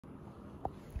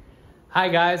Hi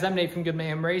guys, I'm Nate from Good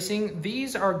Mayhem Racing.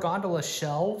 These are gondola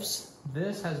shelves.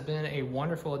 This has been a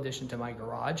wonderful addition to my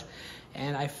garage,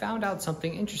 and I found out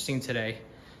something interesting today.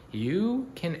 You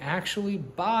can actually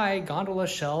buy gondola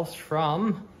shelves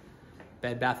from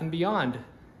Bed Bath & Beyond.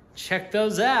 Check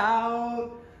those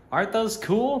out. Aren't those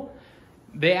cool?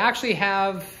 They actually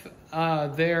have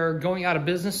their going out of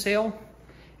business sale,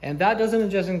 and that doesn't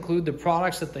just include the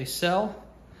products that they sell,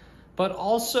 but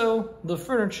also the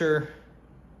furniture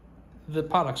the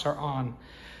products are on.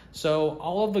 So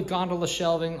all of the gondola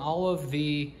shelving, all of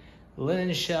the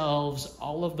linen shelves,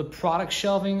 all of the product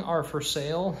shelving are for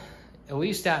sale, at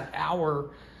least at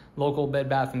our local Bed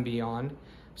Bath & Beyond.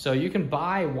 So you can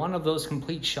buy one of those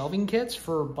complete shelving kits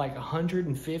for like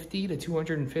 150 to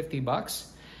 250 bucks.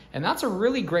 And that's a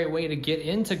really great way to get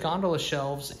into gondola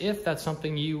shelves if that's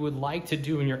something you would like to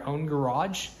do in your own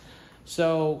garage.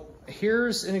 So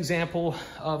here's an example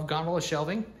of gondola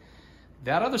shelving.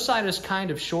 That other side is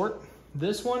kind of short.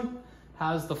 This one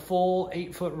has the full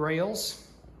 8-foot rails,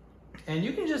 and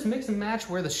you can just mix and match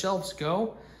where the shelves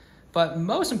go. But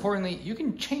most importantly, you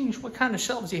can change what kind of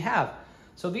shelves you have.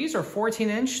 So these are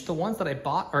 14-inch. The ones that I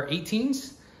bought are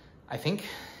 18s, I think.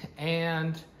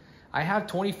 And I have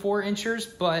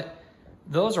 24-inchers, but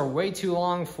those are way too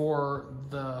long for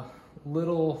the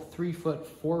little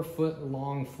 3-foot, 4-foot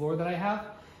long floor that I have.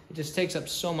 It just takes up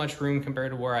so much room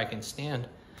compared to where I can stand.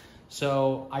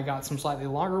 So I got some slightly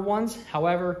longer ones.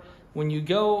 However, when you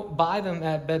go buy them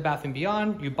at Bed Bath &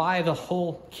 Beyond, you buy the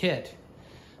whole kit.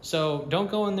 So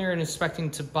don't go in there and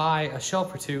expecting to buy a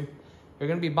shelf or two. You're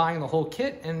gonna be buying the whole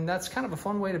kit, and that's kind of a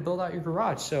fun way to build out your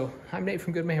garage. So I'm Nate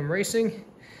from Good Mayhem Racing.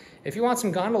 If you want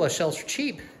some gondola shelves for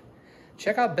cheap,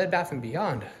 check out Bed Bath &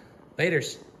 Beyond.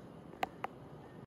 Laters.